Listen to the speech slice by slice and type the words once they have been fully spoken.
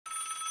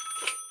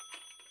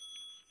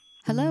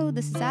Hello,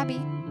 this is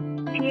Abby.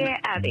 Dear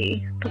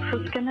Abby, this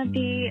is gonna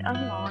be a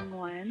long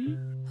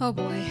one. Oh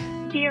boy.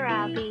 Dear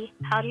Abbey,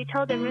 how do you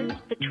tell the difference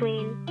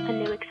between a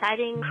new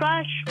exciting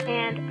crush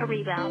and a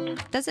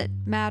rebound? Does it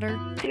matter?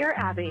 Dear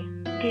Abby.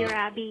 Dear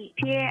Abbey.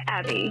 Dear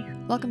Abby.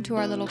 Welcome to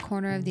our little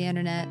corner of the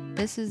internet.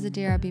 This is the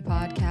Dear Abbey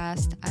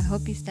podcast. I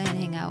hope you stay and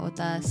hang out with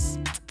us.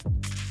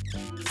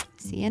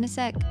 See you in a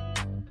sec.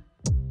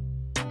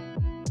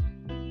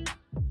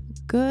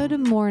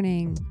 Good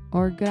morning,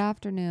 or good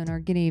afternoon, or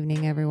good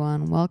evening,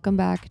 everyone. Welcome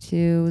back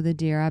to the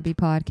Dear Abbey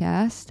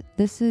podcast.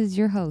 This is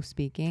your host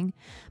speaking.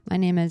 My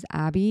name is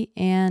Abby,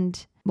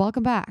 and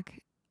welcome back.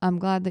 I'm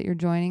glad that you're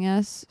joining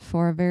us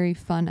for a very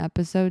fun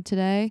episode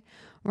today.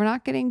 We're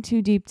not getting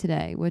too deep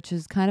today, which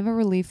is kind of a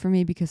relief for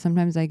me because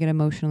sometimes I get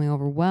emotionally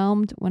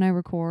overwhelmed when I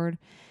record.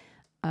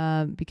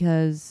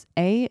 Because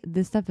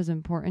this stuff is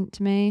important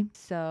to me.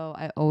 So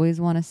I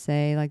always want to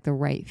say like the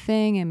right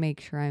thing and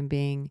make sure I'm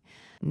being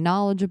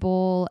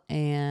knowledgeable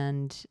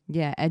and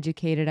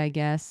educated, I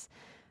guess.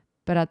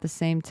 But at the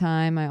same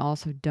time, I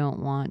also don't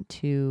want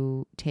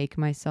to take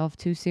myself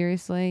too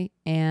seriously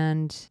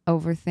and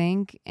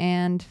overthink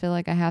and feel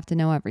like I have to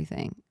know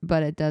everything.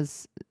 But it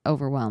does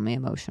overwhelm me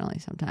emotionally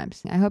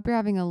sometimes. I hope you're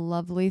having a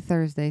lovely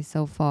Thursday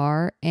so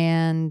far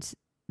and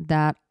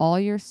that all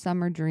your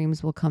summer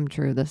dreams will come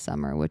true this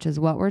summer, which is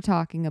what we're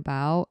talking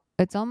about.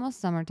 It's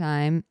almost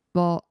summertime.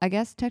 Well, I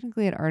guess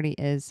technically it already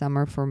is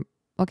summer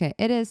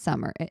it is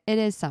summer. It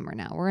is summer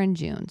now. We're in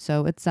June,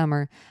 so it's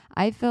summer.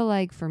 I feel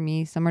like for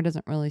me, summer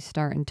doesn't really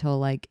start until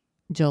like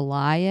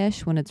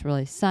July-ish when it's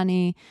really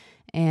sunny,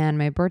 and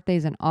my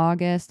birthday's in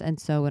August. And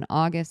so in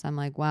August, I'm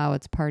like, wow,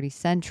 it's party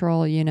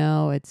central,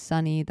 it's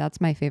sunny. That's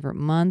my favorite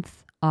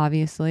month,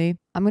 obviously.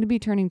 I'm going to be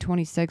turning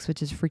 26,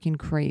 which is freaking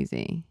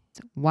crazy.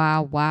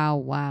 Wow.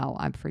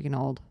 I'm freaking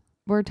old.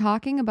 We're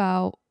talking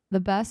about the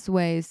best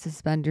ways to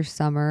spend your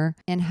summer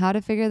and how to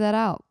figure that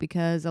out,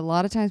 because a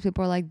lot of times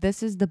people are like,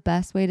 this is the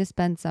best way to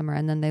spend summer.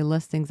 And then they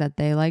list things that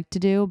they like to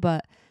do.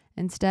 But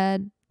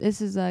instead, this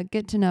is a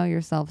get to know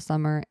yourself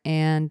summer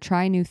and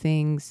try new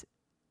things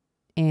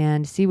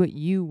and see what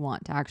you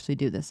want to actually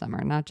do this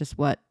summer, not just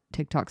what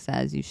TikTok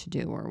says you should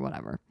do or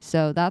whatever.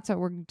 So that's what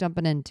we're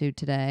jumping into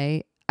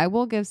today. I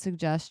will give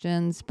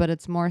suggestions, but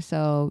it's more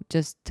so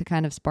just to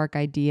kind of spark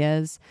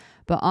ideas.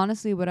 But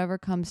honestly, whatever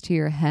comes to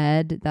your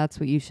head, that's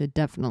what you should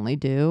definitely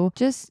do.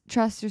 Just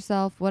trust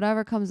yourself.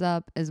 Whatever comes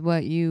up is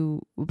what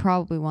you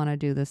probably want to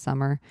do this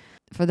summer.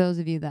 For those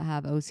of you that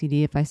have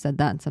OCD, if I said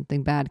that and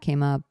something bad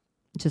came up,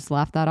 just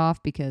laugh that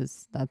off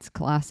because that's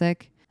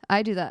classic.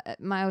 I do that.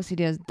 My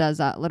OCD does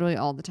that literally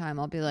all the time.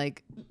 I'll be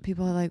like,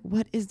 people are like,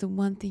 what is the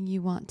one thing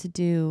you want to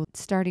do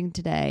starting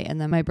today?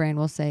 And then my brain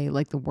will say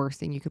like the worst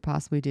thing you could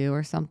possibly do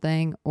or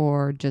something,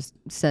 or just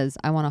says,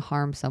 I want to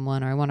harm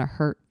someone or I want to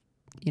hurt,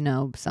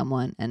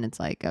 someone. And it's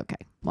like,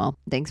 okay, well,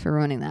 thanks for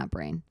ruining that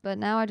brain. But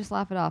now I just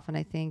laugh it off and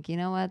I think, you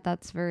know what?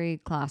 That's very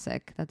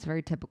classic. That's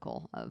very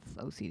typical of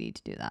OCD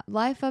to do that.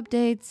 Life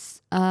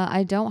updates.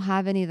 I don't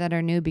have any that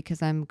are new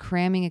because I'm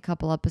cramming a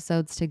couple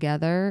episodes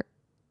together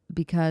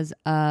because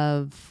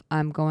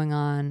I'm going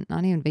on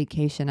not even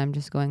vacation. I'm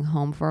just going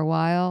home for a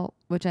while,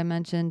 which I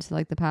mentioned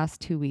like the past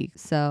 2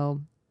 weeks.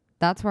 So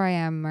that's where I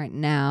am right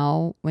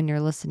now when you're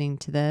listening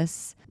to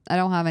this. I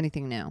don't have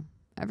anything new.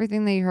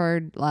 Everything that you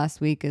heard last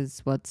week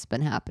is what's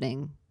been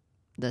happening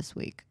this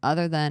week,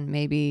 other than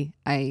maybe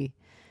I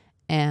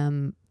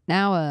am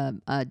now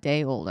a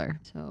day older.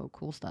 So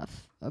cool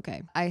stuff.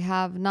 Okay. I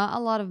have not a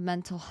lot of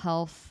mental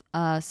health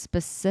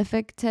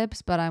specific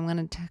tips, but I'm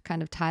going to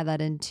kind of tie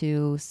that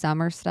into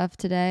summer stuff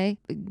today.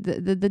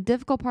 The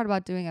difficult part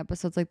about doing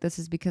episodes like this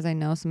is because I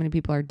know so many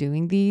people are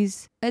doing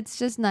these. It's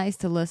just nice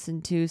to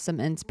listen to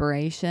some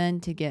inspiration,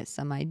 to get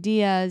some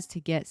ideas, to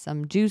get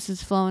some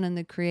juices flowing in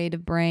the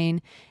creative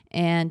brain,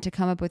 and to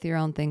come up with your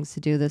own things to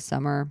do this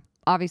summer.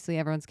 Obviously,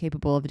 everyone's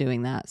capable of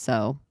doing that.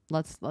 So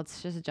let's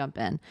just jump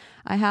in.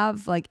 I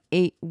have like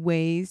 8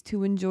 ways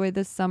to enjoy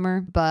this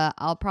summer, but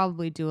I'll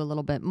probably do a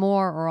little bit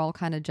more, or I'll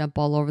kind of jump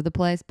all over the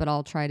place, but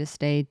I'll try to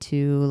stay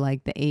to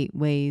like the 8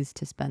 ways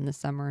to spend the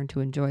summer and to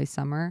enjoy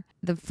summer.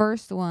 The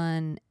first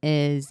one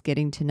is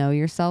getting to know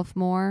yourself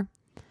more.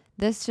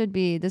 This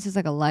is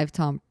like a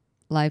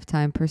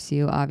lifetime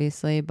pursuit,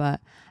 obviously,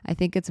 but I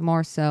think it's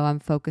more so I'm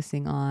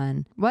focusing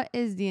on what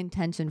is the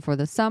intention for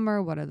the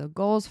summer, what are the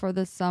goals for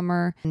the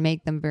summer, and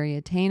make them very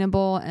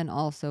attainable and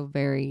also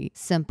very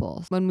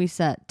simple. When we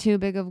set too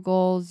big of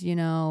goals,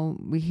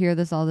 we hear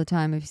this all the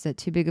time. If you set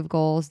too big of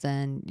goals,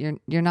 then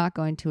you're not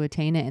going to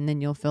attain it, and then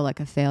you'll feel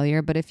like a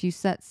failure. But if you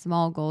set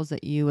small goals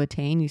that you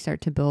attain, you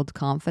start to build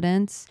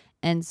confidence.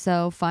 And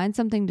so find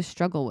something to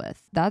struggle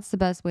with. That's the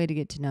best way to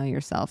get to know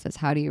yourself, is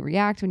how do you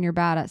react when you're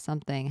bad at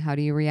something? How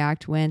do you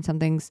react when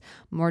something's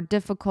more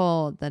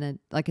difficult than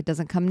it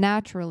doesn't come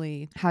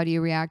naturally? How do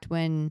you react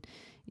when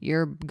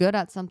you're good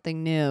at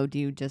something new? Do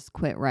you just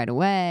quit right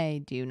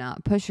away? Do you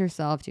not push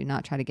yourself? Do you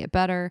not try to get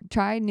better?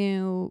 Try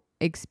new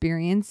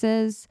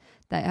experiences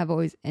that have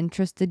always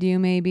interested you,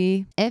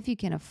 maybe, if you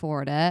can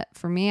afford it.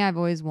 For me, I've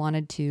always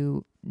wanted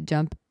to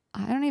jump.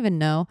 I don't even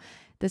know.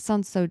 this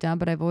sounds so dumb,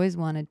 but I've always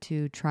wanted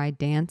to try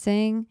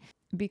dancing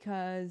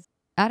because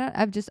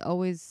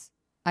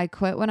I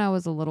quit when I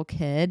was a little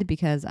kid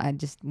because I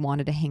just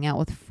wanted to hang out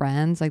with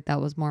friends. Like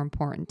that was more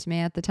important to me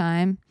at the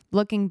time.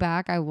 Looking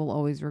back, I will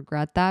always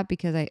regret that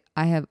because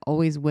I have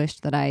always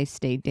wished that I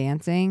stayed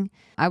dancing.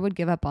 I would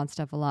give up on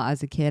stuff a lot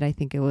as a kid. I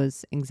think it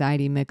was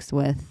anxiety mixed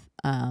with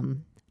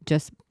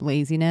just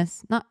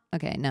laziness. Not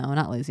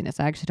laziness.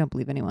 I actually don't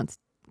believe anyone's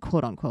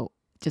quote unquote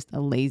just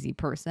a lazy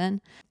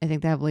person. I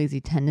think they have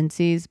lazy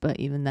tendencies, but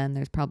even then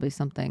there's probably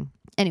something.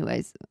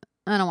 Anyways,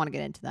 I don't want to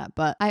get into that,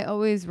 but I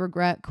always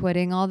regret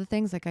quitting all the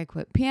things. Like I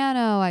quit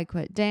piano, I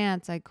quit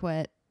dance, I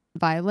quit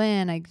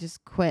violin, I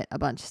just quit a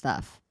bunch of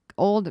stuff.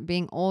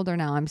 Being older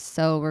now, I'm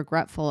so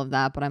regretful of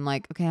that, but I'm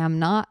like, okay, I'm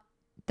not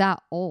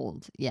that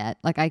old yet.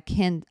 Like I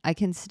can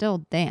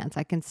still dance.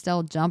 I can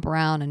still jump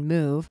around and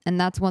move. And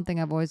that's one thing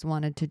I've always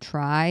wanted to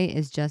try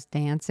is just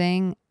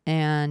dancing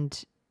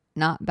and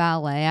not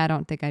ballet. I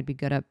don't think I'd be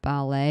good at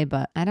ballet,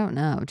 but I don't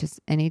know, just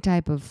any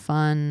type of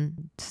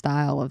fun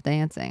style of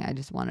dancing. I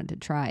just wanted to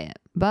try it,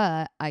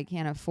 but I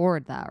can't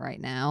afford that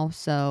right now.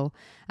 So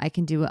I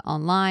can do it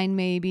online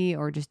maybe,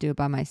 or just do it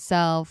by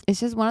myself. It's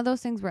just one of those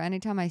things where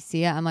anytime I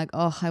see it, I'm like,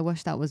 oh, I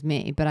wish that was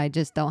me, but I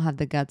just don't have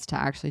the guts to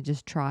actually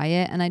just try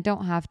it. And I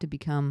don't have to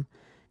become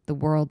the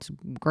world's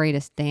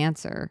greatest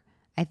dancer.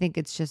 I think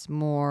it's just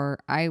more,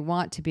 I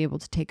want to be able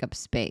to take up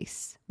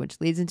space,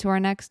 which leads into our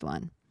next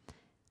one.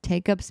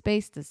 Take up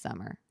space this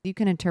summer. You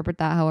can interpret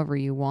that however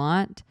you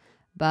want,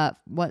 but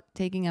what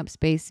taking up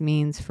space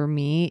means for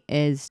me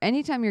is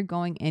anytime you're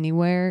going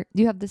anywhere,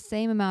 you have the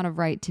same amount of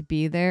right to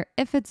be there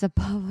if it's a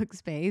public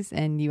space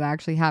and you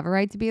actually have a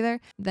right to be there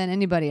than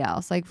anybody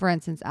else. Like for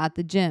instance, at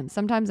the gym,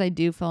 sometimes I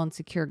do feel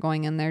insecure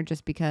going in there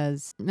just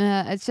because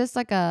it's just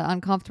like a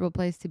uncomfortable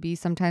place to be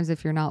sometimes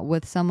if you're not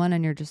with someone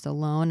and you're just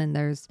alone and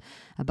there's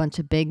a bunch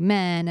of big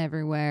men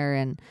everywhere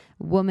and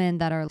women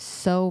that are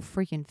so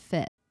freaking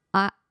fit.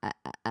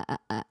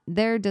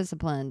 They're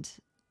disciplined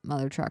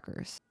mother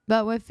truckers.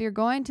 But if you're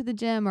going to the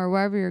gym or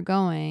wherever you're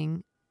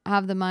going,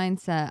 have the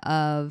mindset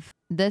of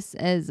this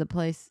is a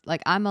place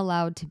like I'm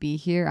allowed to be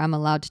here. I'm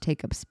allowed to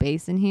take up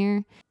space in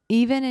here.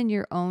 Even in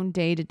your own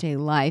day-to-day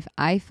life,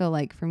 I feel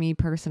like for me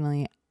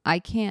personally, I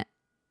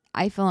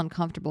feel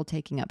uncomfortable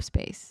taking up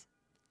space.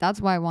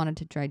 That's why I wanted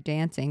to try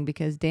dancing,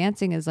 because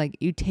dancing is like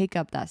you take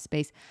up that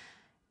space.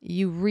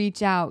 You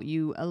reach out,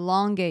 you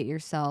elongate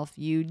yourself,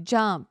 you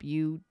jump,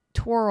 you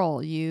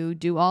twirl, you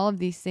do all of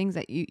these things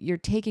that you're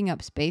taking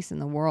up space in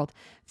the world.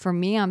 For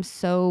me, I'm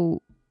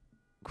so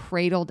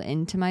cradled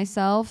into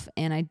myself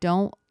and I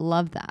don't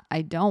love that.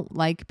 I don't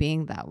like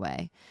being that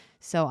way.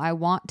 So I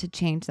want to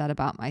change that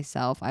about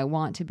myself. I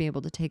want to be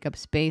able to take up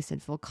space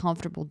and feel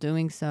comfortable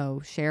doing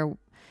so. Share,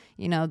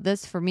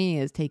 this for me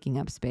is taking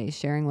up space,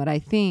 sharing what I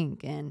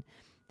think and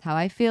how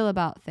I feel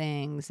about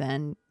things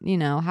and,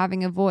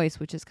 having a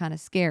voice, which is kind of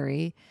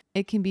scary.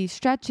 It can be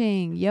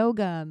stretching,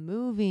 yoga,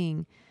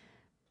 moving,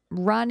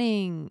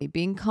 running,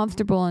 being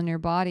comfortable in your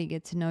body,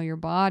 get to know your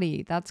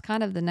body. That's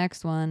kind of the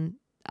next one.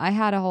 I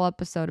had a whole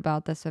episode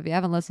about this, so if you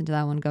haven't listened to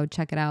that one, go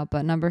check it out.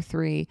 But number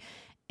 3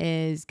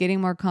 is getting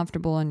more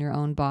comfortable in your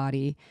own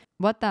body.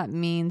 What that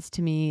means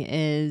to me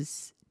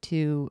is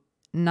to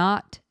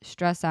not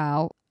stress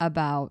out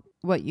about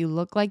what you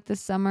look like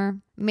this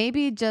summer.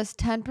 Maybe just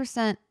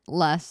 10%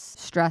 less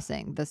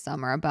stressing this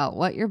summer about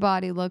what your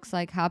body looks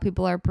like, how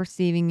people are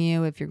perceiving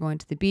you, if you're going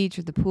to the beach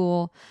or the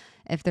pool,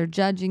 if they're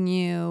judging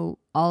you,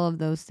 all of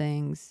those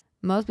things.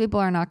 Most people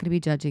are not going to be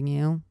judging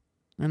you,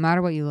 no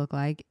matter what you look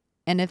like.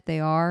 And if they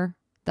are,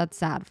 that's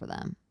sad for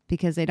them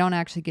because they don't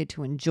actually get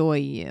to enjoy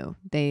you.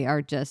 They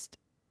are just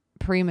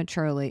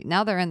prematurely,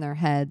 now they're in their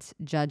heads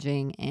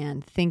judging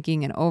and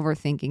thinking and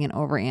overthinking and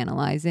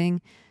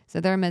overanalyzing. So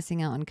they're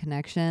missing out on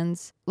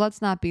connections.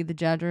 Let's not be the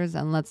judges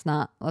and let's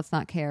not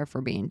care for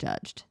being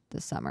judged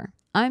this summer.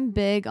 I'm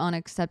big on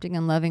accepting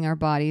and loving our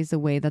bodies the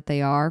way that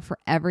they are for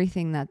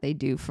everything that they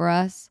do for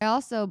us. I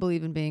also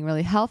believe in being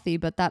really healthy,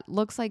 but that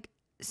looks like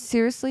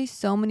seriously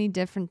so many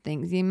different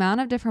things. The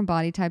amount of different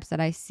body types that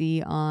I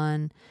see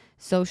on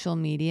social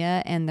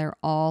media and they're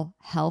all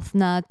health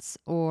nuts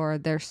or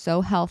they're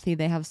so healthy,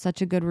 they have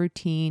such a good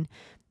routine,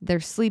 they're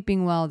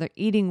sleeping well, they're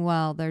eating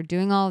well, they're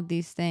doing all of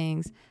these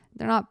things.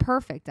 They're not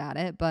perfect at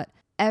it, but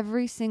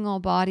every single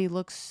body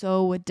looks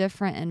so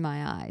different in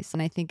my eyes.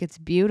 And I think it's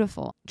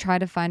beautiful. Try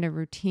to find a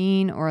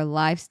routine or a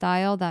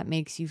lifestyle that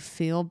makes you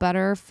feel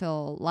better,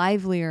 feel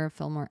livelier,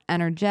 feel more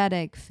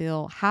energetic,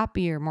 feel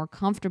happier, more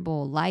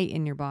comfortable, light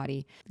in your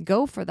body.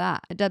 Go for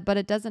that. But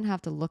it doesn't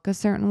have to look a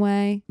certain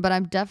way. But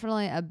I'm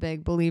definitely a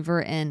big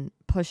believer in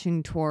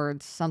pushing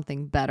towards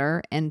something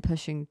better and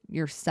pushing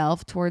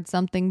yourself towards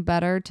something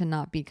better, to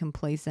not be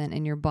complacent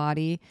in your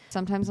body.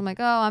 Sometimes I'm like,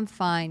 oh, I'm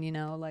fine,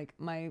 like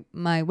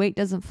my weight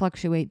doesn't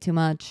fluctuate too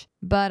much.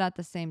 But at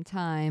the same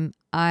time,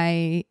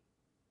 I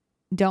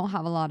don't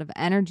have a lot of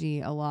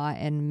energy a lot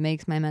and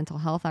makes my mental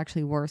health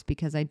actually worse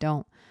because I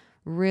don't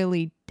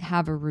really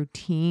have a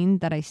routine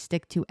that I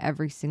stick to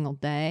every single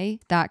day.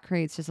 That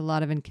creates just a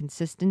lot of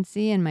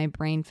inconsistency, and my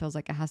brain feels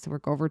like it has to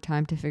work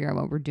overtime to figure out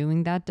what we're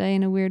doing that day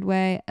in a weird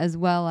way, as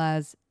well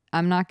as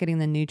I'm not getting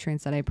the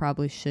nutrients that I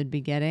probably should be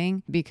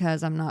getting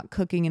because I'm not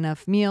cooking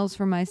enough meals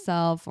for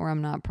myself, or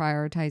I'm not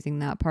prioritizing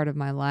that part of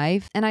my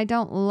life. And I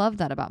don't love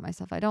that about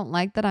myself. I don't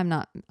like that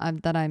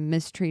I'm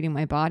mistreating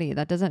my body.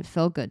 That doesn't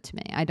feel good to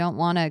me. I don't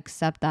want to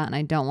accept that, and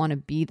I don't want to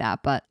be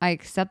that, but I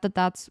accept that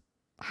that's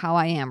how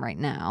I am right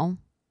now.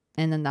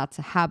 And then that's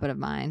a habit of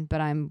mine,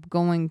 but I'm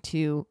going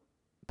to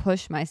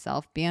push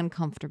myself, be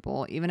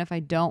uncomfortable. Even if I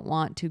don't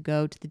want to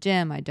go to the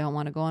gym, I don't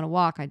want to go on a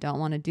walk, I don't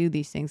want to do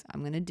these things,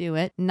 I'm going to do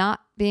it. Not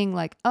being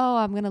like, oh,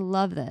 I'm going to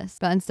love this,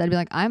 but instead be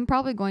like, I'm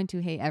probably going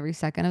to hate every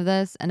second of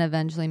this. And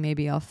eventually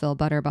maybe I'll feel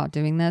better about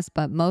doing this,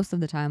 but most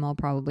of the time I'll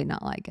probably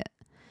not like it.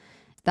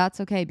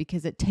 That's okay,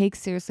 because it takes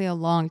seriously a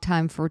long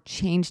time for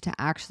change to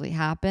actually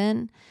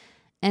happen.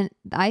 And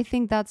I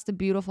think that's the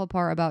beautiful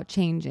part about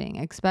changing,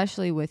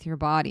 especially with your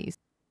bodies.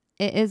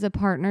 It is a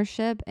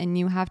partnership, and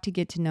you have to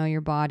get to know your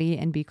body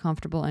and be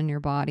comfortable in your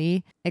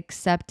body,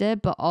 accept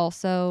it, but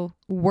also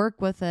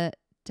work with it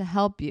to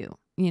help you.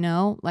 You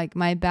know, like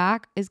my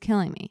back is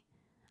killing me.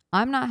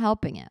 I'm not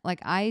helping it. Like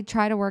I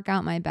try to work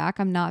out my back.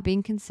 I'm not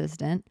being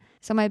consistent.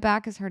 So my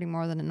back is hurting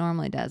more than it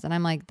normally does. And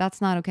I'm like,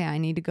 that's not okay. I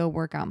need to go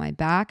work out my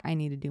back. I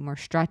need to do more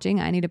stretching.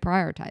 I need to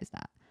prioritize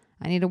that.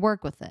 I need to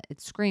work with it.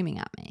 It's screaming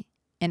at me.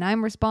 And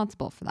I'm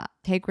responsible for that.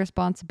 Take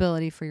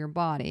responsibility for your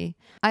body.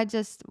 I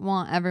just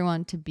want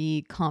everyone to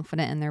be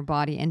confident in their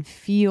body and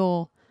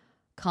feel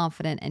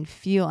confident and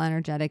feel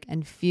energetic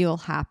and feel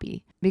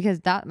happy, because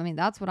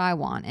that's what I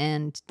want,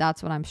 and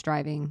that's what I'm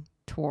striving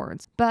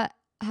towards. But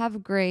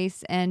have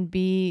grace and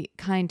be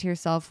kind to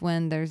yourself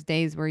when there's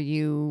days where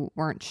you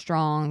weren't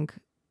strong,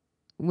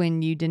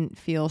 when you didn't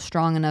feel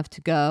strong enough to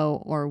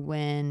go, or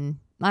when,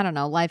 I don't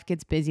know, life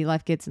gets busy,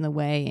 life gets in the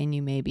way, and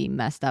you maybe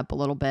messed up a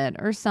little bit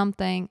or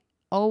something.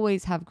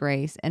 Always have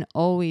grace and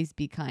always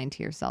be kind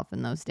to yourself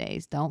in those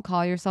days. Don't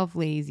call yourself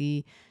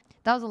lazy.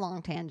 That was a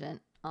long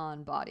tangent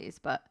on bodies,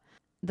 but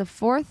the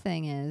fourth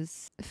thing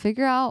is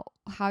figure out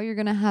how you're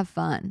going to have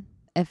fun.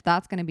 If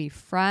that's going to be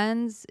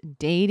friends,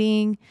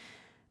 dating,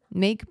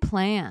 make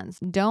plans.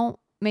 Don't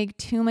make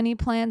too many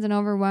plans and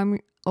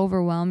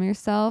overwhelm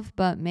yourself,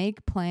 but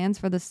make plans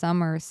for the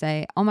summer.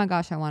 Say, oh my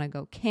gosh, I want to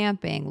go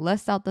camping.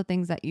 List out the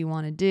things that you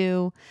want to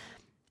do.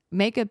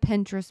 Make a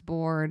Pinterest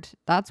board.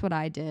 That's what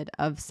I did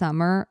of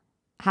summer.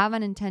 Have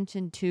an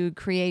intention to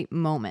create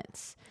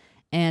moments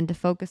and to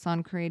focus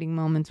on creating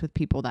moments with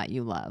people that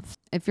you love.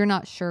 If you're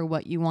not sure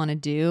what you want to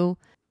do,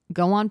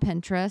 go on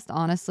Pinterest,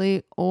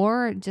 honestly,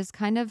 or just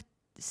kind of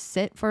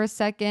sit for a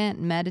second,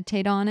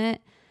 meditate on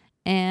it,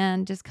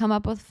 and just come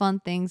up with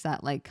fun things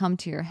that like come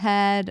to your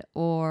head.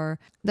 Or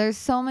there's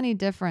so many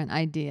different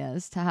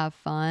ideas to have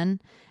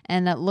fun,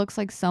 and that looks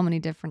like so many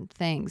different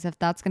things. If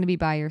that's going to be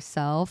by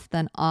yourself,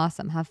 then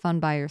awesome. Have fun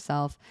by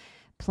yourself.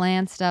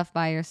 Plan stuff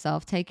by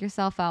yourself. Take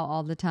yourself out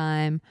all the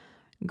time.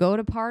 Go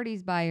to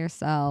parties by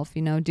yourself.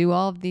 You know, do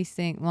all of these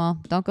things. Well,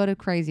 don't go to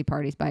crazy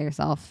parties by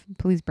yourself.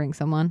 Please bring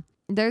someone.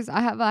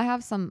 I have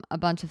a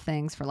bunch of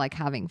things for like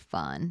having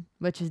fun,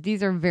 which is,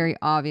 these are very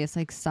obvious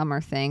like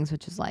summer things,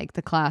 which is like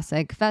the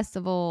classic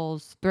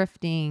festivals,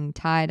 thrifting,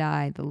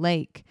 tie-dye, the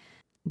lake,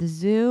 the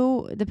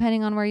zoo,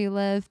 depending on where you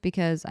live,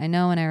 because I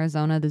know in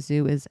Arizona, the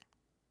zoo is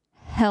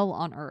hell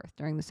on earth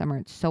during the summer.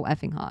 It's so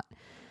effing hot.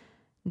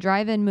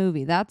 Drive-in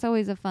movie. That's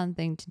always a fun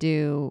thing to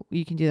do.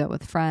 You can do that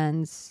with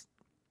friends,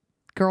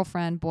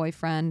 girlfriend,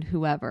 boyfriend,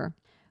 whoever.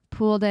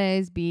 Pool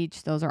days,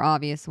 beach. Those are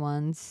obvious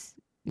ones.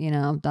 You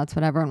know, that's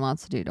what everyone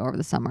wants to do over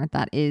the summer.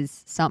 That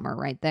is summer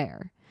right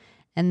there.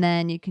 And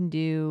then you can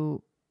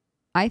do,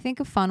 I think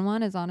a fun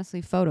one is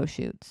honestly photo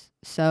shoots.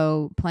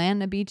 So plan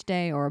a beach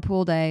day or a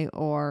pool day,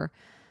 or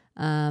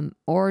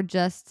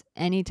just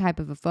any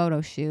type of a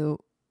photo shoot,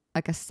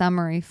 like a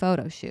summery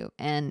photo shoot.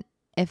 And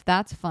if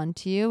that's fun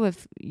to you,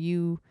 if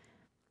you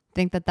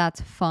think that that's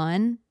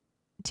fun,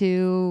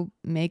 to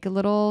make a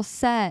little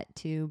set,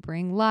 to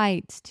bring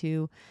lights,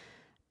 to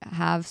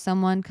have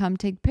someone come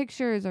take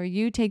pictures, or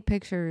you take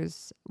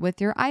pictures with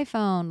your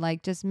iPhone,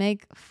 like just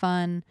make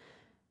fun,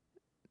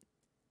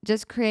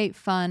 just create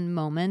fun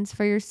moments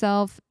for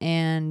yourself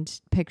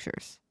and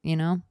pictures, you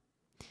know?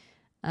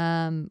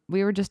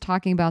 We were just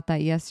talking about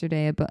that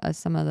yesterday, about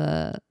some of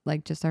the,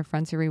 like just our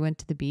friends here, we went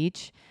to the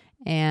beach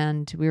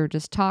and we were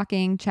just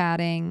talking,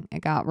 chatting.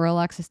 It got real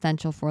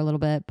existential for a little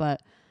bit,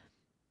 but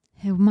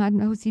my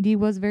OCD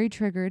was very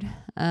triggered.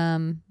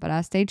 But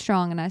I stayed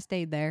strong and I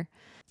stayed there.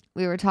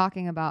 We were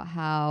talking about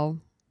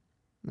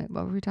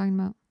what were we talking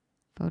about?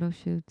 Photo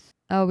shoots.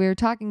 Oh, we were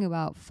talking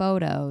about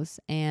photos,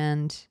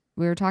 and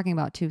we were talking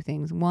about two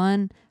things.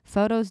 One,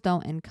 photos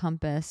don't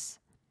encompass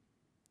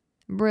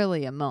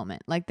really a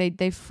moment. Like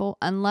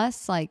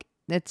unless like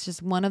it's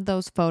just one of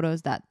those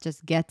photos that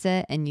just gets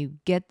it, and you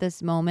get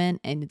this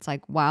moment and it's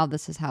like, wow,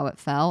 this is how it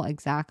felt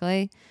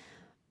exactly.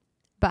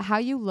 But how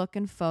you look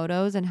in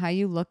photos and how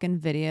you look in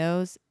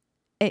videos,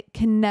 it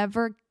can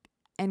never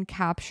and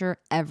capture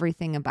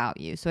everything about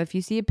you. So if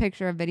you see a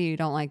picture or video you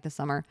don't like this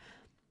summer,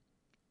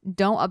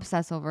 don't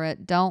obsess over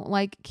it. Don't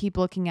like keep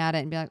looking at it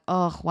and be like,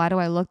 oh, why do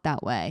I look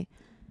that way?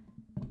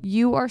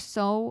 You are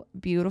so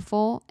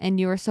beautiful, and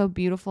you are so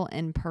beautiful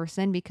in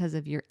person because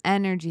of your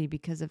energy,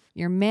 because of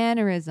your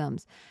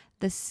mannerisms,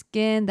 the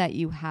skin that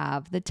you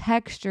have, the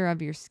texture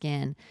of your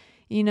skin,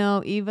 you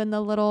know, even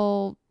the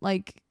little,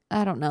 like,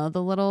 I don't know,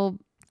 the little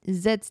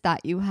zits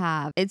that you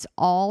have. It's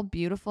all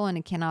beautiful, and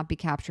it cannot be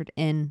captured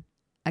in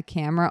a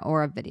camera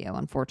or a video,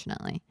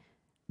 unfortunately.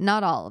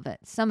 Not all of it.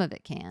 Some of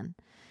it can.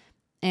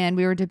 And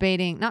we were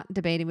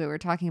we were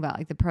talking about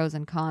like the pros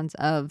and cons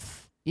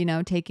of, you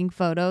know, taking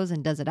photos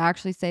and does it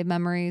actually save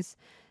memories?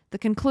 The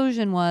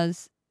conclusion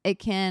was it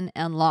can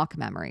unlock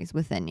memories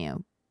within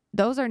you.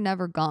 Those are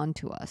never gone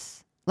to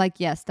us. Like,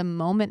 yes, the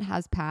moment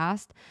has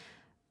passed,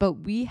 but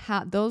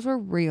those were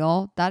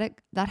real, that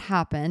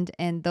happened,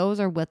 and those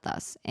are with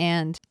us.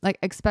 And like,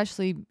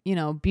 especially, you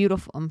know,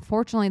 beautiful,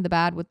 unfortunately the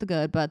bad with the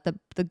good, but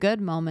the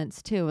good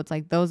moments too, it's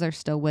like those are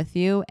still with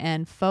you.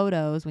 And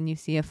photos, when you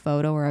see a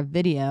photo or a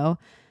video,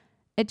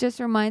 it just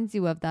reminds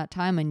you of that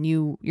time, and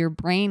your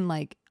brain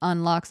like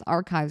unlocks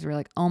archives where you're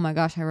like, oh my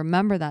gosh, I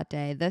remember that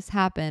day. This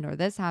happened, or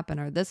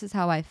this is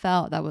how I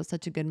felt. That was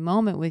such a good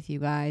moment with you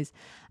guys.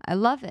 I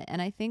love it. And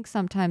I think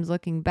sometimes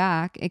looking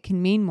back, it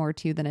can mean more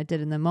to you than it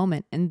did in the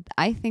moment. And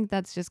I think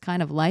that's just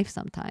kind of life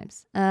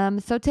sometimes.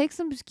 So take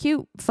some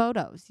cute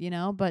photos, you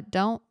know, but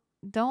don't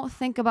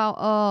think about,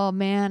 oh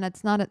man,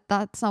 that's not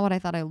what I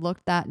thought I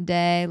looked that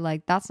day.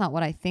 Like, that's not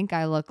what I think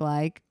I look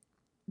like.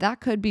 That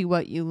could be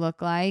what you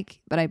look like,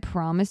 but I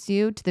promise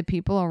you, to the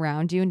people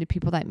around you and to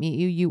people that meet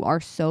you, you are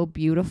so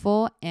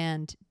beautiful.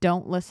 And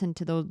don't listen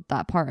to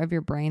that part of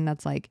your brain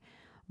that's like,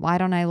 why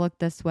don't I look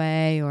this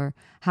way? Or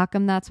how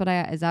come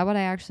is that what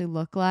I actually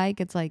look like?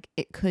 It's like,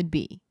 it could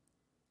be.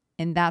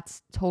 And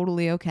that's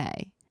totally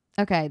okay.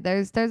 Okay,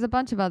 there's a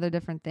bunch of other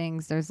different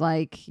things. There's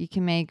like, you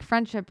can make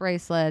friendship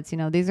bracelets. You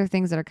know, these are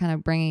things that are kind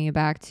of bringing you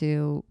back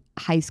to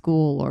high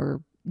school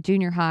or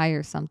junior high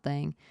or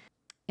something.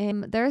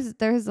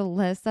 There's a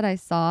list that I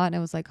saw, and it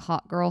was like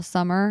hot girl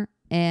summer,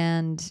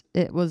 and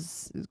it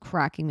was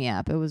cracking me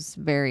up. It was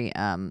very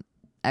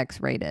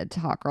X-rated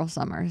to hot girl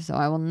summer, so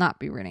I will not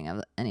be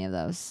reading any of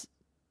those.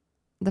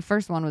 The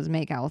first one was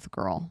make out with a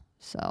girl,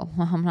 so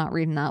I'm not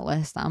reading that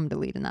list. I'm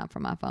deleting that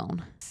from my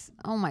phone.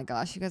 Oh my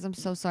gosh, you guys, I'm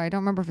so sorry. I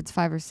don't remember if it's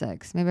 5 or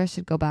 6. Maybe I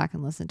should go back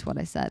and listen to what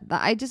I said.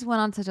 I just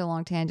went on such a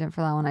long tangent for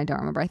that one. I don't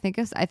remember. I think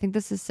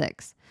this is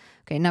 6.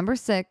 Okay, number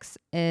 6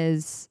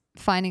 is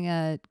finding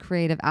a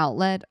creative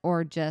outlet,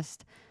 or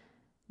just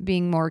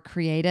being more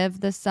creative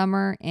this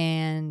summer.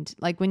 And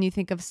like, when you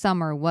think of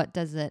summer, what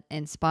does it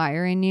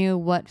inspire in you?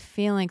 What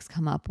feelings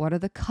come up? What are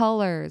the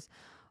colors?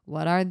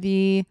 What are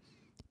the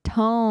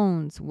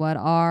tones? What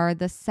are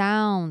the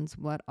sounds?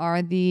 What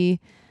are the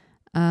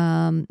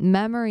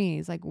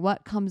memories? Like,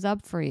 what comes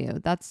up for you?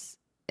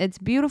 It's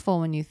beautiful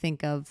when you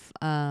think of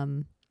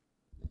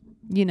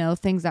you know,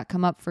 things that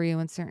come up for you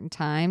in certain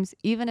times,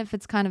 even if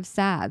it's kind of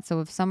sad.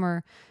 So if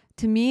summer,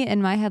 to me,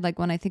 in my head, like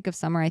when I think of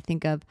summer, I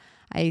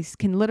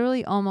can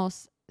literally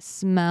almost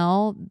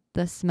smell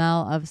the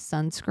smell of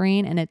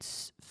sunscreen, and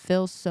it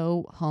feels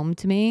so at home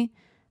to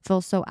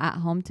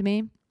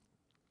me.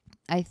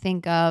 I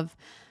think of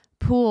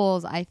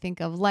pools. I think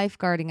of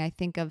lifeguarding. I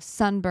think of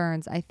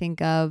sunburns. I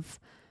think of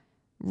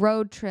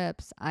road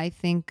trips. I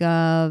think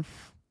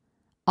of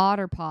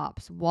Otter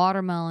Pops,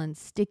 watermelon,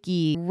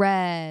 sticky,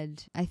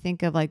 red. I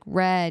think of like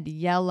red,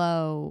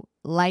 yellow,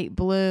 light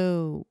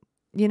blue.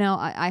 You know,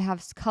 I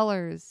have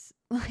colors,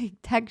 like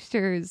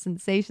textures,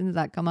 sensations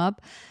that come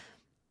up,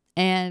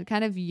 and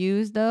kind of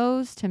use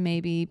those to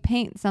maybe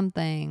paint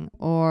something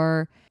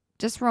or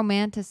just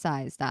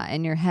romanticize that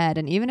in your head.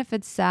 And even if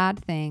it's sad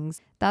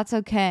things, that's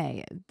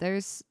okay.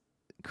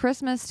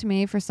 Christmas to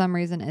me, for some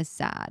reason, is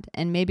sad.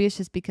 And maybe it's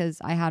just because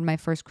I had my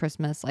first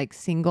Christmas like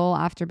single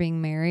after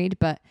being married,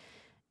 but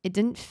it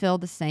didn't feel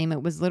the same.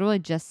 It was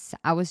literally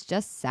I was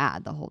just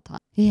sad the whole time.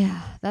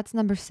 Yeah, that's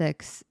number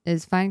 6,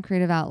 is find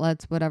creative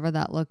outlets, whatever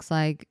that looks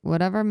like,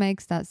 whatever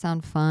makes that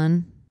sound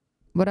fun,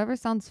 whatever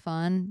sounds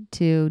fun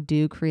to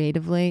do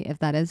creatively. If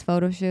that is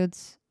photo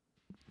shoots,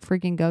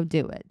 freaking go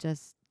do it.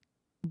 Just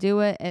do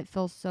it. It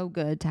feels so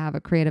good to have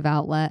a creative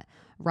outlet.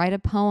 Write a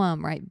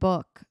poem, write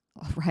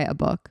a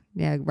book.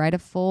 Yeah, write a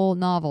full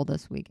novel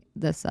this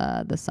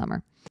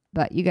summer.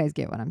 But you guys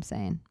get what I'm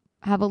saying.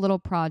 Have a little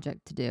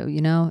project to do,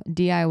 you know,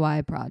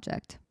 DIY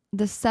project.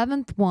 The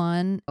 7th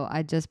one,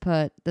 I just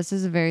put, this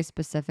is a very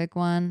specific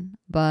one,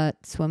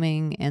 but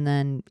swimming and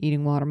then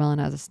eating watermelon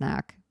as a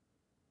snack,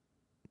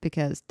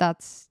 because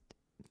that's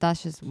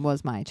just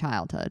was my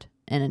childhood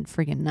in a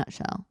freaking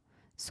nutshell.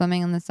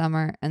 Swimming in the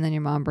summer, and then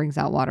your mom brings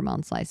out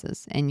watermelon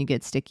slices and you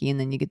get sticky, and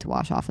then you get to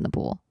wash off in the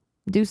pool.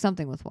 Do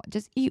something with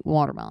just eat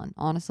watermelon.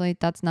 Honestly,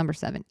 that's number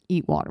 7.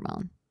 Eat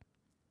watermelon.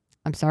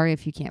 I'm sorry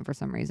if you can't for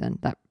some reason.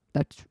 That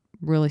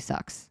really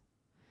sucks.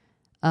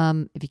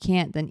 If you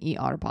can't, then eat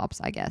Otter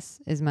Pops, I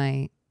guess, is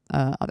my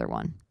other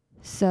one.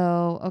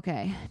 So,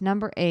 okay.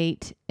 Number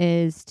 8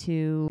 is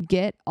to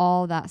get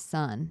all that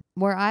sun.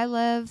 Where I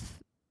live,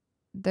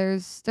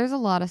 there's a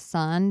lot of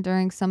sun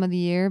during some of the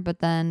year, but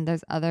then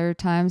there's other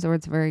times where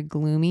it's very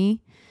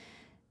gloomy.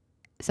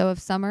 So if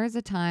summer is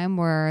a time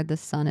where the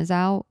sun is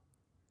out,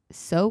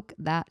 soak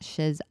that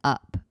shiz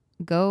up.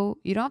 You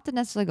don't have to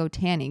necessarily go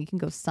tanning. You can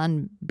go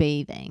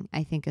sunbathing,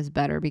 I think is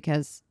better,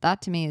 because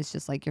that to me is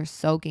just like you're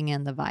soaking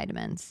in the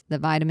vitamins, the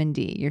vitamin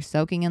D. You're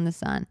soaking in the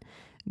sun.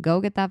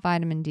 Go get that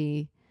vitamin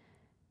D.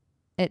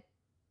 It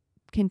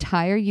can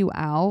tire you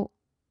out.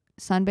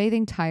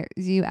 Sunbathing tires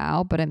you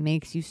out, but it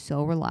makes you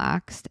so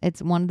relaxed.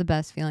 It's one of the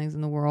best feelings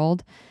in the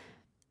world.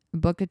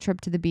 Book a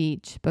trip to the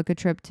beach. Book a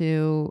trip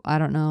to, I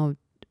don't know,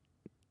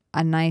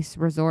 a nice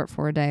resort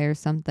for a day or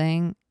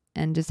something,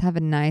 and just have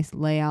a nice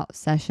layout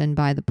session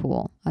by the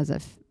pool. As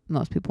if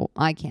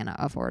I cannot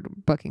afford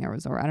booking a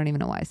resort. I don't even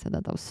know why I said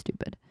that. That was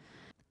stupid.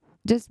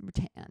 Just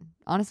tan.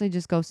 Honestly,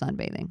 just go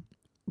sunbathing.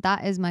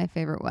 That is my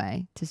favorite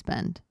way to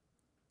spend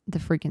the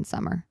freaking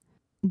summer.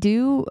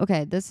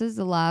 This is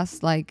the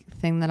last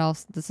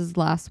this is the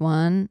last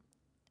one.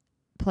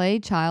 Play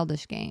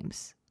childish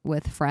games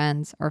with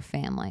friends or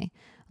family.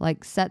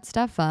 Like set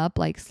stuff up,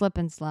 like slip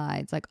and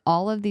slides, like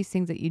all of these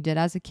things that you did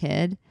as a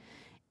kid.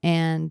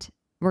 And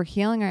we're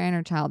healing our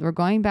inner child. We're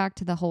going back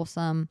to the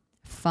wholesome,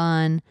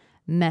 fun,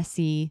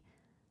 messy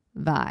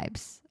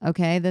vibes,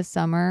 okay, this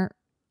summer.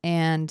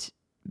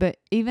 But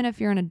even if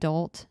you're an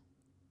adult,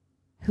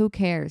 who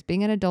cares?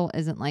 Being an adult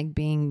isn't like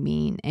being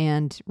mean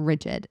and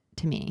rigid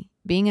to me.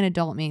 Being an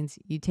adult means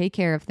you take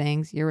care of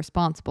things, you're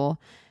responsible,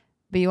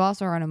 but you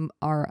also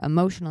are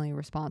emotionally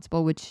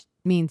responsible, which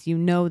means you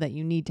know that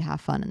you need to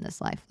have fun in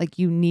this life. Like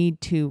you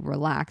need to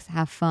relax,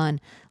 have fun,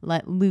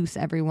 let loose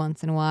every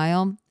once in a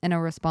while in a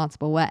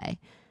responsible way.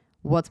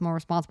 What's more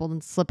responsible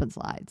than slip and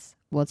slides?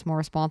 What's more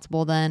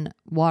responsible than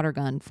water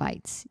gun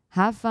fights?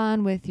 Have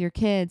fun with your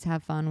kids,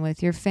 have fun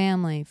with your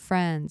family,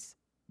 friends.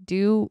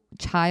 Do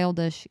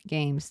childish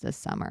games this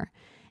summer.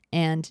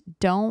 And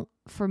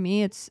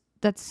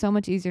that's so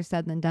much easier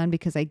said than done,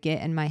 because I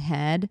get in my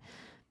head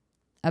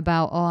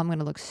about, I'm going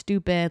to look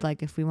stupid.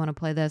 Like if we want to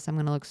play this, I'm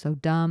going to look so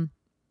dumb.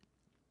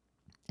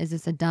 Is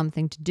this a dumb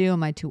thing to do?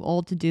 Am I too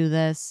old to do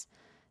this?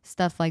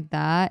 Stuff like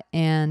that.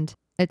 And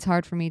it's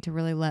hard for me to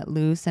really let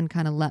loose and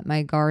kind of let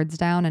my guards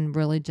down and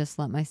really just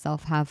let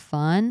myself have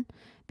fun,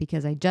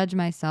 because I judge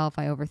myself.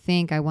 I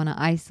overthink. I want to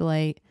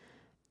isolate.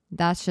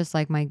 That's just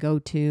like my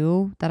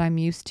go-to that I'm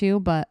used to,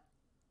 but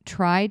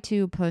try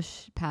to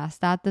push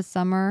past that this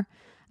summer.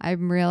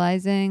 I'm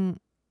realizing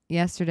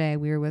yesterday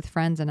we were with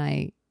friends and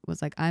I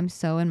was like, I'm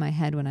so in my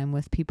head when I'm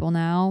with people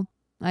now.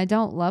 I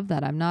don't love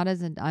that. I'm not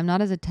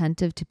as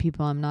attentive to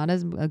people. I'm not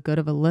as good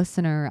of a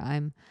listener.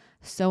 I'm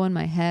so in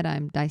my head.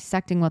 I'm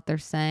dissecting what they're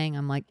saying.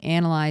 I'm like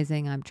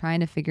analyzing. I'm trying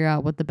to figure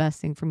out what the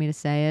best thing for me to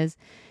say is.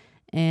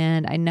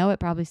 And I know it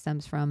probably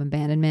stems from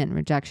abandonment and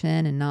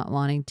rejection and not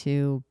wanting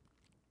to,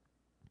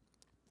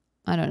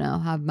 I don't know,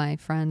 have my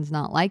friends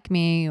not like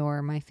me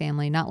or my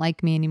family not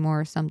like me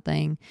anymore or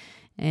something.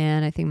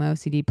 And I think my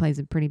OCD plays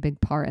a pretty big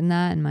part in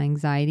that and my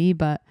anxiety,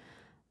 but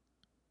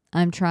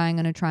I'm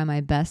going to try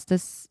my best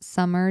this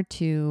summer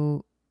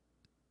to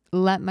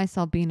let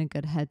myself be in a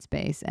good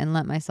headspace and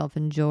let myself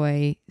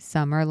enjoy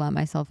summer, let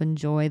myself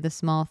enjoy the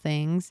small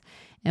things.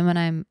 And when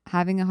I'm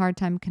having a hard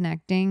time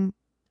connecting,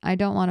 I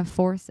don't want to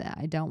force it.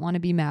 I don't want to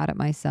be mad at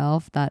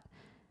myself that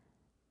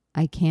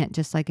I can't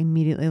just like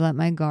immediately let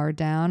my guard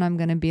down. I'm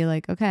going to be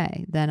like,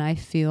 okay, then I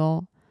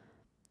feel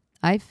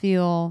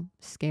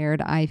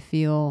scared. I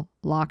feel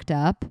locked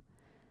up.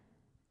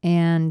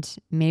 And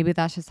maybe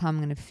that's just how I'm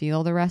going to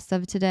feel the rest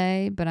of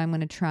today. But I'm going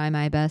to try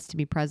my best to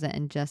be present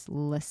and just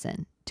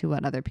listen to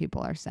what other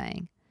people are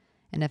saying.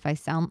 And if I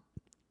sound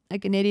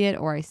like an idiot,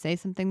 or I say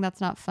something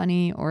that's not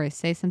funny, or I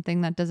say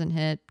something that doesn't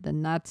hit,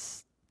 then that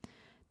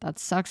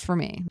sucks for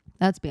me.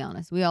 Let's be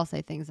honest. We all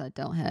say things that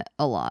don't hit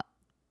a lot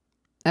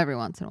every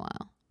once in a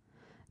while.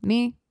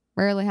 Me,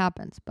 rarely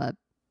happens, but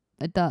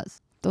it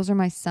does. Those are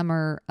my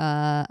summer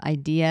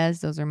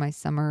ideas. Those are my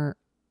summer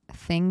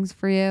things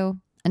for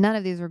you. And none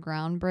of these were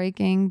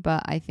groundbreaking,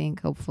 but I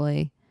think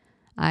hopefully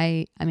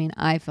I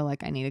feel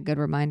like I need a good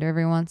reminder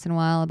every once in a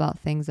while about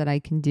things that I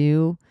can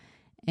do,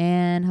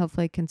 and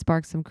hopefully it can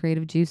spark some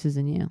creative juices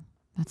in you.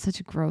 That's such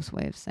a gross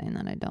way of saying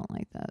that. I don't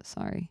like that.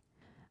 Sorry.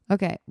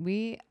 Okay,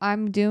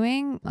 I'm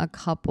doing a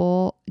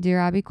couple Dear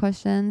Abby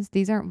questions.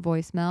 These aren't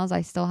voicemails.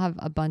 I still have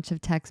a bunch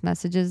of text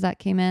messages that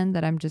came in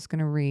that I'm just going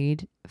to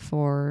read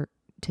for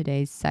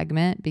today's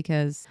segment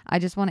because I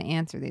just want to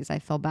answer these. I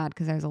feel bad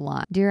because there's a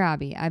lot. Dear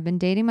Abby, I've been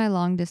dating my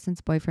long distance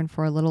boyfriend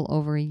for a little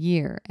over a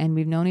year, and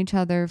we've known each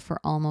other for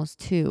almost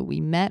 2. We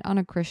met on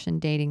a Christian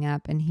dating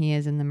app, and he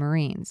is in the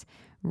Marines.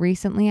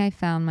 Recently, I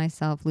found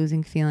myself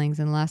losing feelings,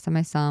 and last time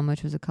I saw him,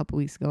 which was a couple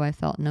weeks ago, I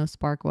felt no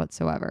spark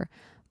whatsoever,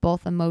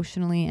 both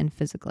emotionally and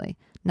physically.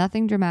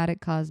 Nothing dramatic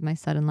caused my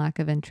sudden lack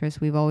of interest.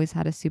 We've always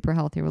had a super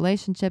healthy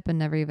relationship and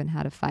never even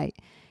had a fight.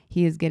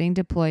 He is getting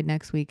deployed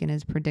next week and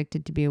is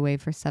predicted to be away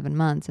for 7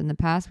 months. In the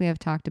past, we have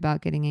talked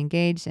about getting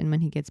engaged, and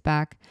when he gets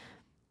back,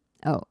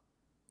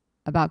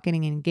 about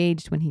getting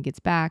engaged when he gets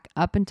back.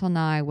 Up until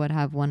now, I would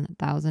have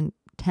 1,000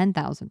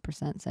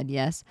 10,000% said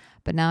yes,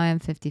 but now I am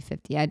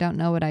 50-50. I don't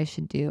know what I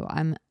should do.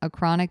 I'm a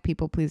chronic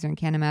people pleaser and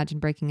can't imagine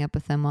breaking up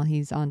with him while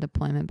he's on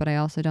deployment, but I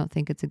also don't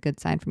think it's a good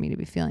sign for me to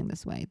be feeling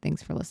this way.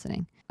 Thanks for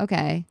listening.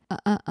 Okay.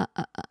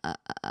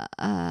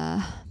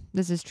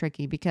 This is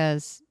tricky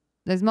because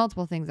there's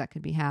multiple things that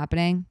could be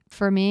happening.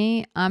 For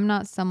me, I'm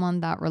not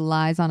someone that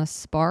relies on a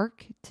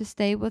spark to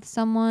stay with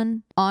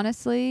someone.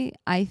 Honestly,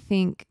 I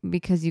think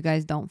because you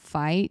guys don't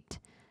fight,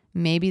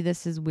 maybe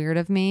this is weird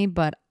of me,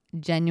 but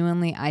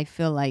genuinely, I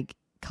feel like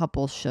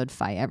couples should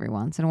fight every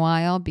once in a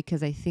while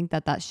because I think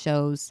that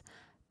shows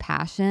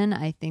passion.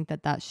 I think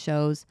that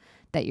shows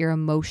that you're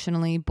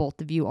emotionally,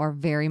 both of you are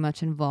very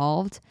much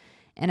involved.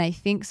 And I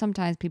think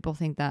sometimes people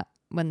think that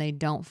when they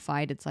don't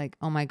fight, it's like,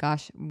 oh my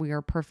gosh, we are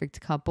a perfect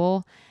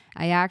couple.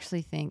 I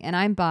actually think, and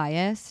I'm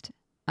biased,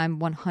 I'm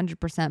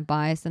 100%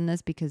 biased in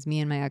this because me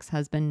and my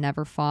ex-husband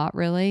never fought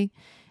really.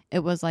 It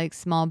was like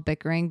small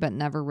bickering, but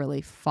never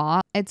really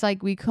fought. It's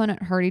like we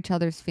couldn't hurt each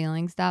other's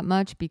feelings that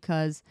much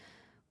because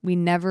we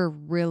never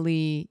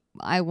really,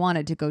 I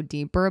wanted to go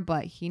deeper,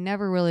 but he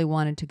never really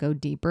wanted to go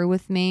deeper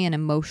with me and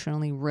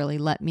emotionally really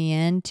let me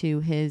into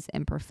his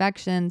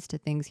imperfections, to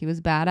things he was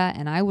bad at.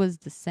 And I was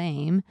the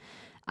same.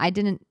 I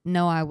didn't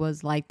know I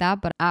was like that,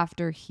 but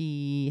after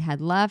he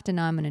had left and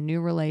now I'm in a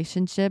new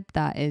relationship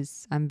that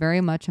is, I'm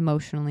very much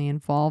emotionally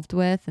involved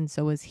with, and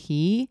so is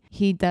he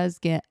does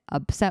get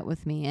upset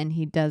with me and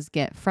he does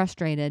get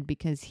frustrated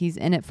because he's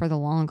in it for the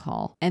long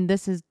haul. And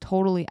this is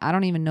totally, I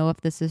don't even know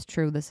if this is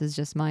true. This is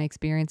just my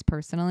experience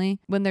personally.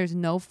 When there's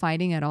no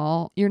fighting at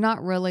all, you're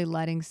not really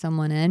letting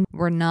someone in.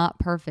 We're not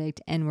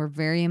perfect and we're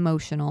very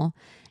emotional.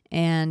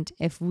 And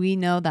if we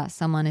know that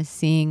someone is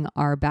seeing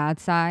our bad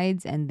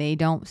sides and they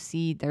don't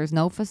see, there's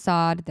no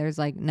facade, there's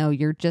like, no,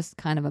 you're just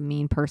kind of a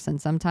mean person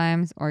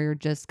sometimes, or you're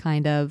just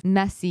kind of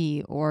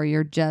messy, or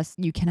you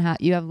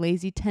have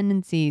lazy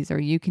tendencies,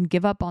 or you can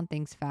give up on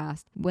things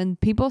fast. When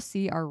people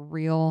see our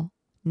real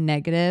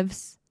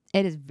negatives,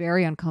 it is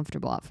very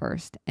uncomfortable at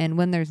first. And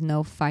when there's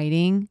no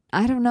fighting,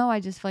 I don't know. I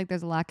just feel like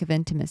there's a lack of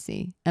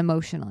intimacy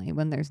emotionally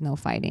when there's no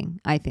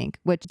fighting, I think,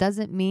 which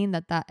doesn't mean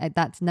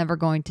that's never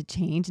going to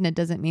change. And it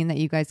doesn't mean that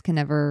you guys can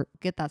never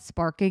get that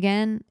spark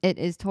again. It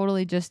is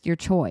totally just your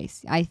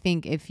choice. I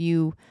think if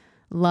you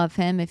love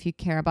him, if you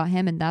care about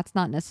him, and that's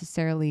not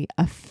necessarily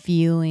a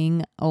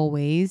feeling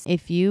always,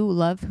 if you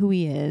love who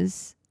he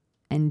is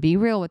and be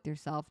real with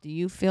yourself, do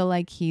you feel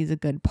like he's a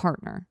good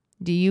partner?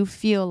 Do you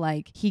feel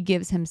like he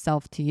gives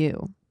himself to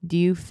you? Do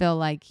you feel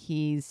like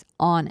he's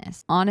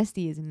honest?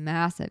 Honesty is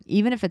massive,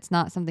 even if it's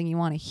not something you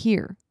want to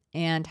hear.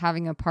 And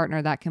having a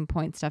partner that can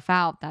point stuff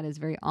out, that is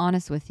very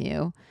honest with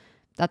you,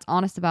 that's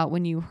honest about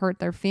when you hurt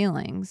their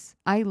feelings.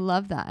 I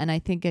love that. And I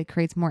think it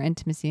creates more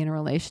intimacy in a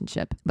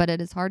relationship, but it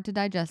is hard to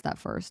digest at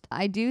first.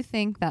 I do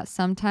think that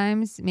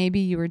sometimes maybe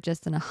you were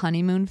just in a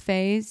honeymoon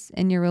phase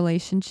in your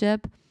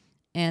relationship.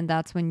 And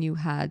that's when you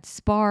had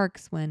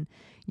sparks, when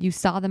you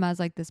saw them as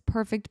like this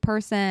perfect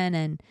person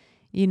and,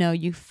 you know,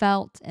 you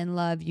felt in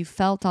love, you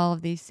felt all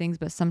of these things,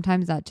 but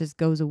sometimes that just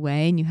goes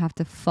away and you have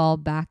to fall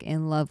back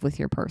in love with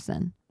your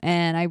person.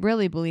 And I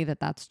really believe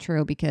that that's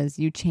true because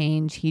you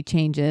change, he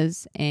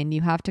changes, and you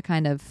have to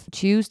kind of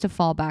choose to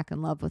fall back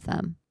in love with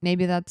them.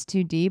 Maybe that's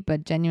too deep,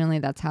 but genuinely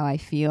that's how I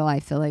feel. I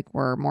feel like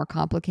we're more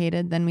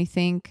complicated than we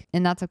think,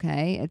 and that's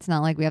okay. It's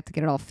not like we have to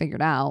get it all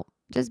figured out.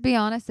 Just be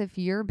honest if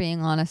you're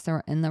being honest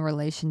in the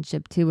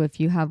relationship too. If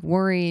you have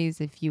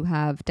worries, if you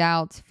have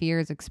doubts,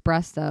 fears,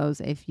 express those.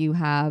 If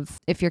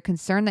you're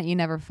concerned that you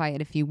never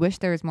fight, if you wish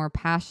there was more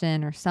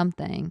passion or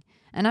something.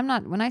 And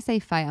when I say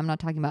fight, I'm not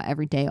talking about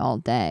every day, all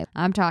day.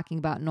 I'm talking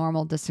about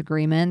normal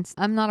disagreements.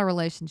 I'm not a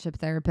relationship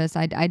therapist.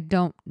 I'm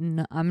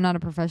not a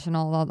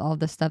professional, all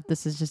this stuff.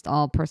 This is just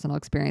all personal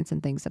experience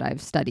and things that I've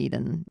studied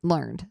and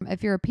learned.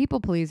 If you're a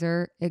people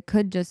pleaser, it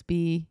could just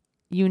be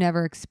you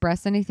never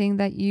express anything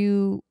that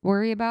you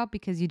worry about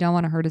because you don't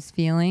want to hurt his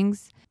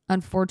feelings.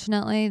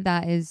 Unfortunately,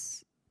 that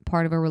is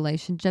part of a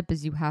relationship,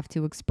 is you have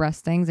to express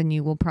things and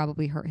you will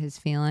probably hurt his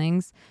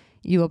feelings.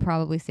 You will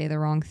probably say the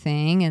wrong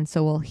thing and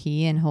so will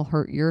he, and he'll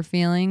hurt your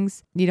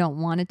feelings. You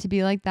don't want it to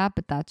be like that,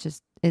 but that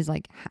just is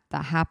like,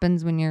 that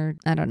happens when you're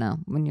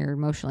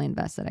emotionally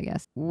invested, I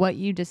guess. What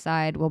you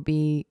decide will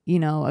be,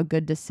 a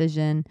good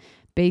decision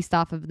based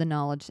off of the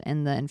knowledge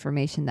and the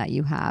information that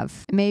you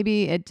have.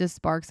 Maybe it just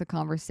sparks a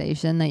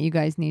conversation that you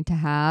guys need to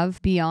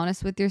have. Be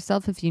honest with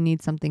yourself if you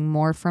need something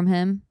more from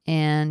him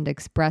and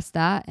express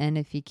that. And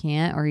if he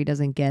can't or he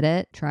doesn't get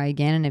it, try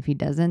again. And if he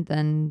doesn't,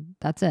 then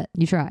that's it.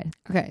 You tried.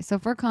 Okay, so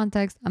for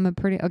context,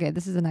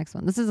 this is the next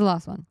one. This is the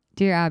last one.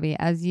 Dear Abby,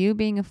 as you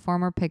being a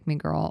former pick-me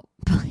girl,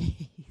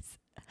 please,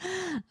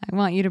 I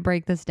want you to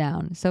break this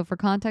down. So for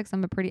context,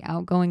 I'm a pretty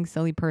outgoing,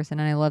 silly person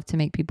and I love to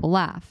make people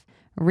laugh.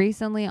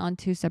 Recently, on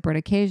 2 separate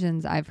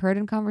occasions, I've heard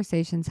in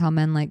conversations how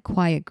men like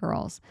quiet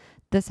girls.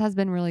 This has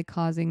been really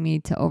causing me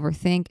to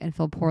overthink and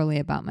feel poorly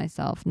about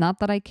myself. Not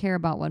that I care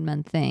about what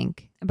men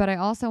think, but I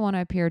also want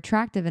to appear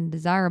attractive and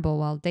desirable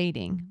while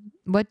dating.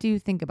 What do you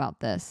think about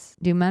this?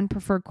 Do men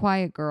prefer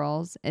quiet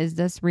girls? Is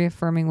this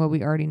reaffirming what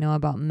we already know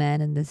about men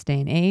in this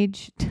day and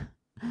age?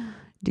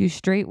 Do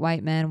straight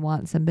white men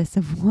want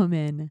submissive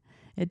women?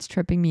 It's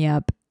tripping me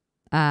up.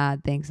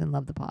 Thanks and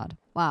love the pod.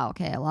 Wow.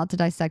 Okay. A lot to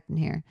dissect in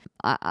here.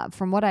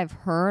 From what I've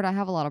heard, I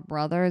have a lot of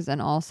brothers,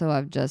 and also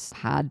I've just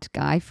had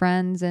guy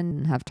friends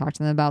and have talked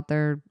to them about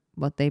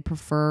what they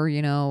prefer,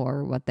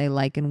 or what they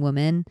like in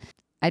women.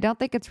 I don't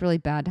think it's really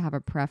bad to have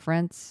a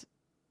preference.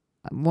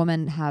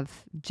 Women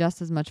have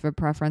just as much of a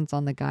preference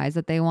on the guys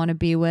that they want to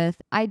be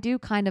with. I do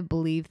kind of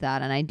believe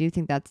that, and I do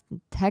think that's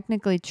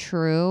technically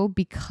true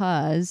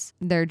because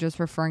they're just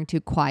referring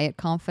to quiet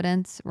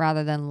confidence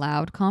rather than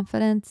loud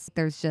confidence.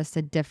 There's just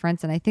a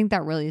difference, and I think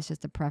that really is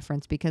just a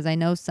preference because I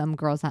know some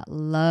girls that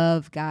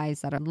love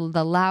guys that are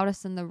the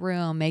loudest in the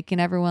room, making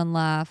everyone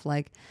laugh,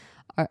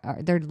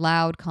 they're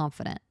loud,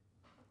 confident.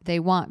 They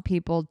want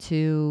people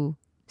to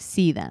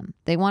see them.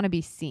 They want to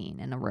be seen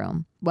in a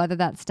room. Whether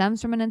that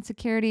stems from an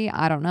insecurity,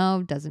 I don't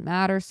know. Doesn't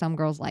matter. Some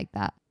girls like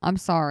that. I'm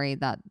sorry.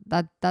 That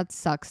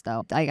sucks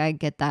though. I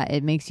get that.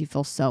 It makes you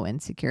feel so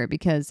insecure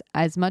because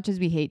as much as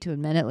we hate to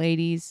admit it,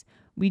 ladies,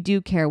 we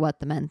do care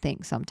what the men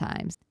think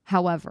sometimes.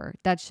 However,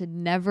 that should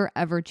never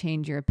ever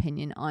change your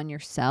opinion on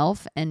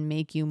yourself and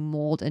make you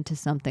mold into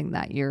something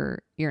that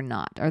you're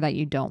not or that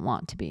you don't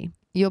want to be.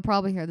 You'll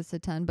probably hear this a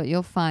ton, but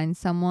you'll find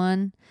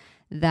someone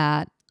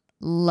that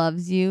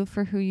loves you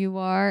for who you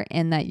are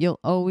and that you'll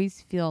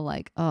always feel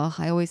like, oh,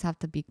 I always have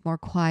to be more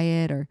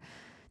quiet, or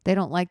they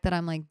don't like that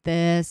I'm like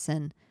this.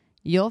 And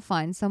you'll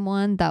find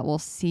someone that will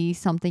see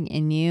something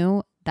in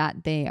you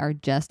that they are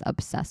just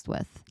obsessed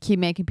with. Keep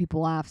making people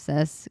laugh,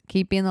 sis.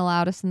 Keep being the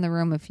loudest in the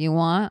room if you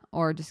want,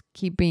 or just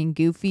keep being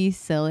goofy,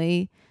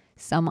 silly.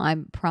 I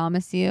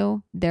promise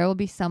you, there will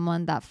be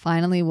someone that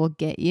finally will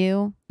get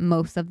you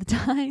most of the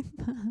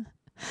time.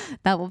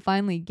 That will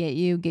finally get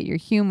your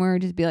humor,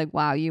 just be like,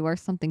 wow, you are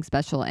something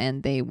special,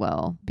 and they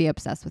will be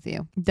obsessed with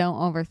you. Don't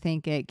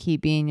overthink it.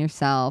 Keep being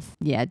yourself.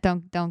 Yeah,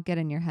 don't get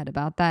in your head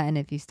about that. And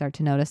if you start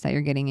to notice that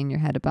you're getting in your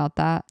head about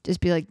that, just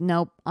be like,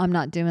 nope, I'm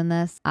not doing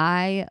this.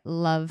 I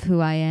love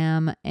who I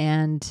am,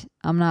 and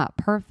I'm not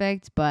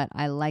perfect, but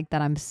I like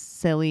that I'm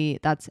silly.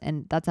 That's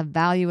a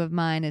value of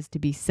mine, is to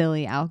be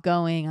silly,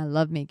 outgoing. I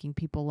love making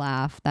people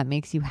laugh. That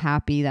makes you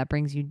happy. That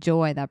brings you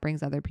joy. That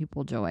brings other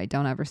people joy.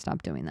 Don't ever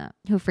stop doing that.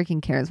 Who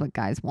freaking cares what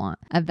guys want?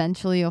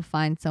 Eventually you'll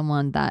find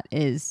someone that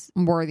is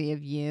worthy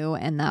of you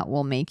and that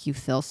will make you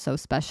feel so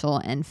special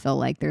and feel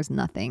like there's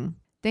nothing.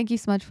 Thank you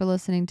so much for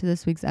listening to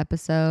this week's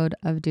episode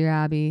of Dear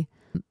Abby.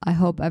 I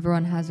hope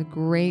everyone has a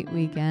great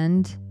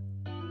weekend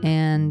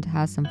and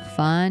has some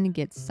fun,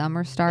 get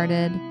summer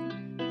started.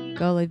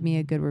 Go leave me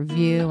a good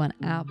review on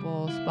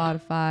Apple,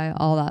 Spotify,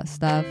 all that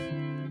stuff.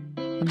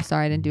 I'm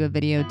sorry I didn't do a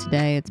video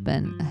today. It's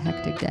been a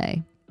hectic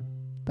day,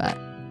 but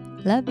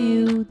love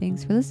you.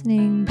 Thanks for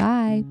listening.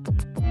 Bye.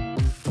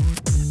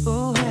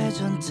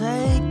 우회전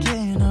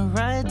taking a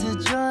ride to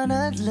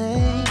journey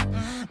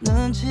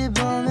눈치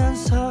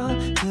보면서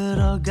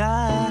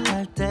들어가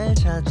할 때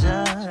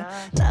찾아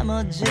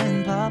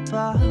나머진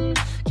바빠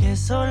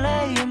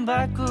개설레임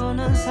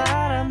바꾸는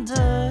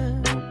사람들